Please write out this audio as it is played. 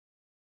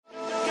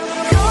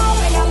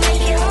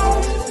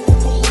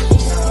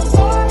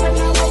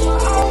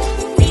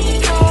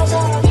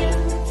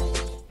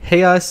Hey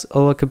guys,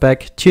 welcome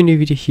back to a new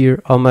video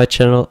here on my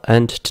channel,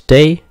 and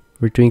today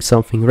we're doing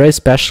something very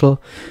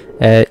special.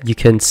 You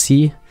can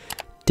see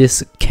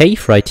this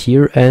cave right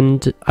here,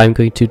 and I'm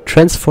going to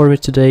transform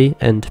it today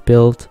and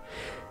build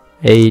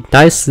a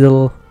nice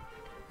little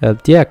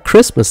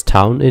Christmas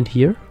town in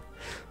here.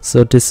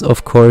 So this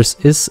of course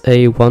is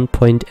a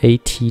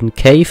 1.18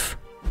 cave,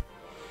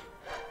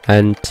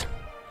 and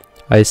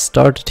I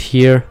started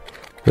here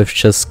with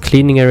just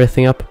cleaning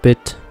everything up a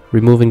bit,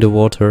 removing the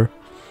water.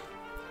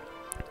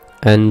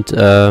 And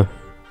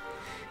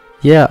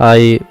yeah,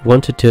 I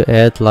wanted to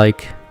add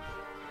like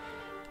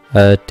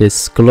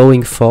this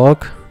glowing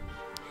fog,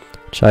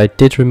 which I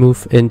did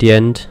remove in the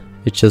end.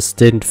 It just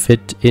didn't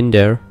fit in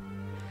there.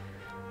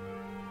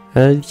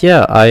 And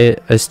yeah,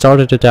 I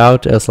started it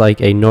out as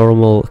like a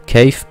normal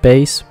cave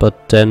base,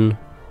 but then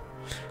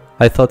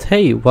I thought,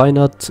 hey, why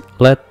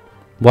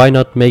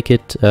not make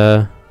it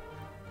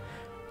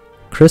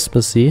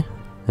Christmassy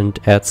and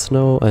add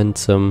snow and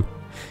some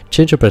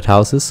gingerbread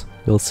houses.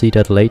 You'll see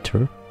that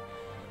later.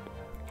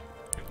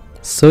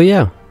 So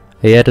yeah,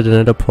 I added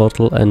another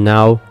portal, and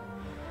now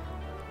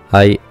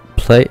I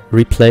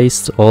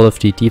replaced all of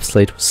the deep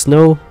slate with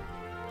snow,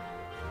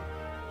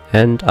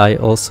 and I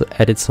also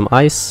added some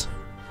ice.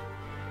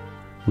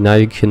 Now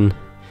you can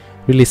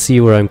really see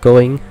where I'm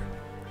going.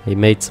 I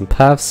made some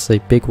paths, a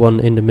big one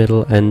in the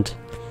middle and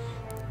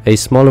a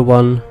smaller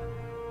one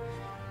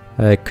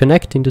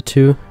connecting the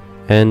two,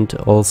 and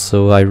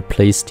also I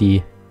replaced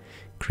the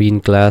green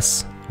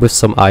glass with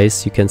some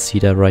ice. You can see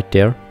that right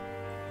there.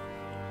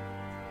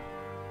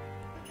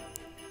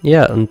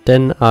 Yeah, and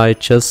then I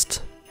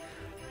just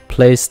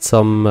placed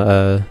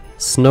some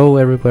snow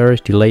everywhere,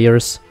 the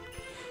layers,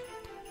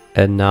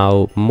 and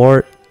now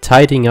more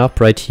tidying up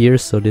right here.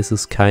 So this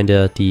is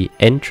kinda the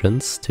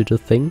entrance to the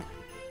thing.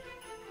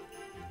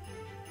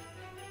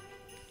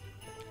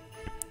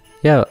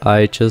 Yeah,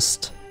 I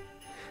just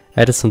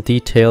added some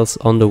details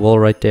on the wall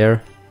right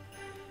there,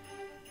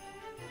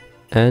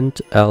 and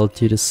I'll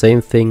do the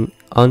same thing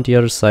on the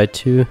other side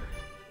too.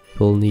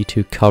 We'll need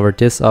to cover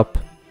this up.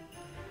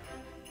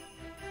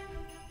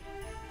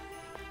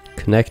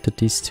 Connected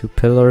these two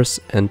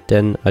pillars, and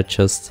then I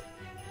just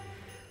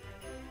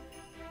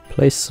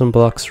placed some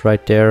blocks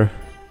right there,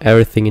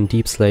 everything in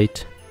deep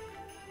slate,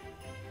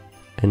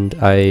 and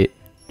I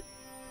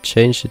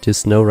changed it to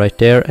snow right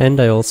there,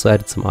 and I also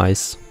added some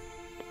ice,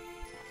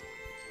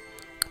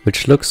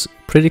 which looks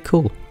pretty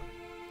cool.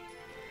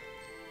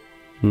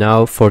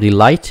 Now for the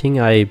lighting,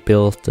 I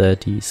built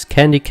these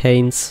candy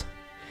canes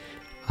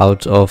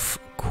out of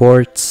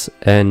quartz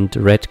and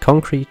red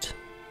concrete.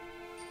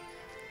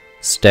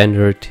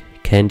 Standard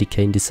candy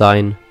cane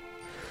design.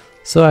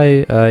 So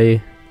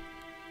I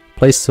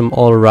placed them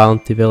all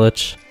around the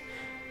village,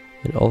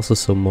 and also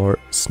some more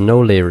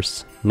snow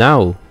layers.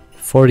 Now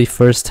for the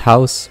first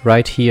house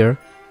right here.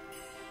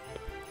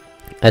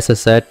 As I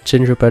said,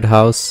 gingerbread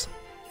house.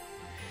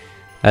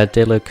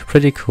 They look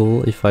pretty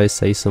cool if I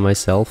say so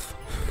myself.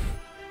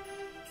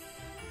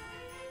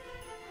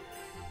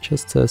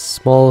 Just a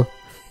small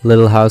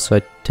little house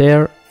right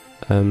there.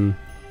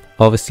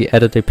 Obviously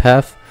added a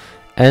path,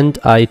 and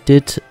I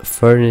did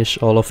furnish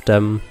all of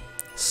them,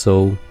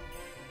 so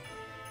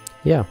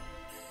yeah,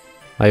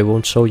 I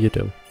won't show you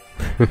though.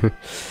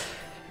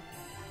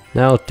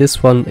 Now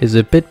this one is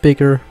a bit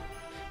bigger,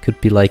 could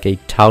be like a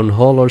town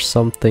hall or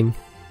something.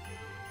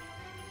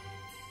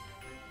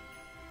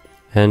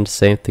 And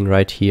same thing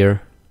right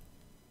here.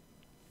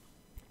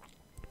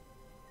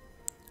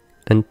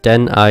 And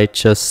then I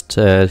just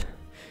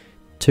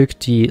took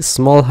the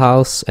small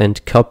house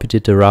and copied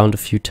it around a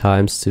few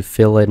times to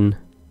fill in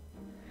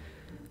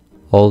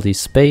all the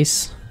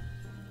space.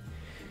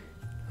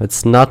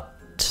 It's not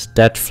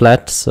that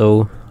flat,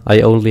 so I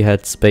only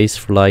had space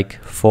for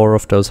like 4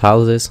 of those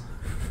houses.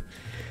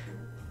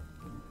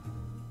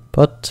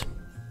 But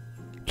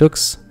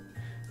looks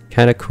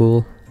kinda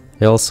cool.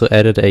 I also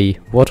added a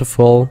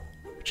waterfall,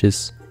 which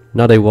is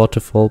not a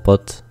waterfall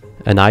but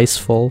an ice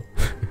fall.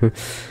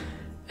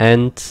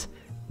 And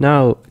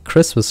now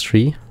Christmas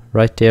tree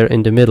right there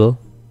in the middle.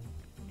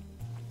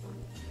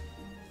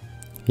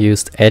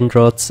 Used end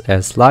rods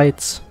as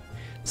lights,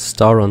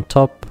 star on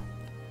top,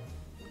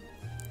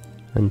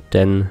 and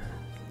then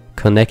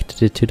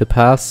connected it to the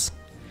paths.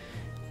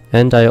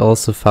 And I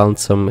also found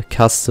some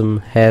custom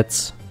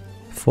heads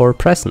for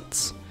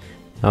presents.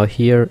 Now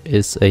here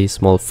is a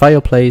small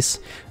fireplace.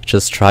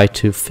 Just try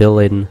to fill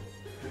in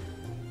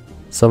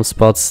some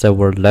spots that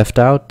were left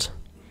out.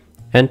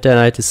 And then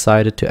I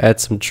decided to add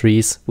some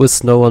trees with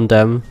snow on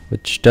them,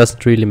 which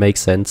doesn't really make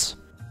sense.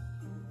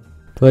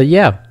 But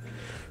yeah,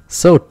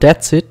 so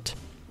that's it.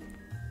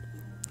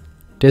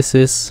 This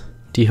is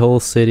the whole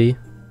city.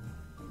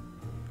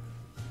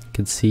 You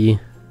can see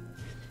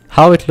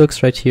how it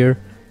looks right here.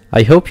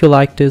 I hope you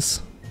liked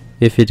this.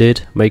 If you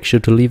did, make sure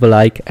to leave a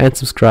like and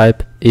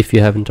subscribe if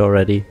you haven't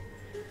already.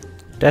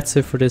 That's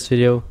it for this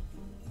video,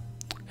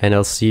 and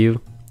I'll see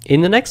you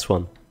in the next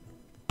one.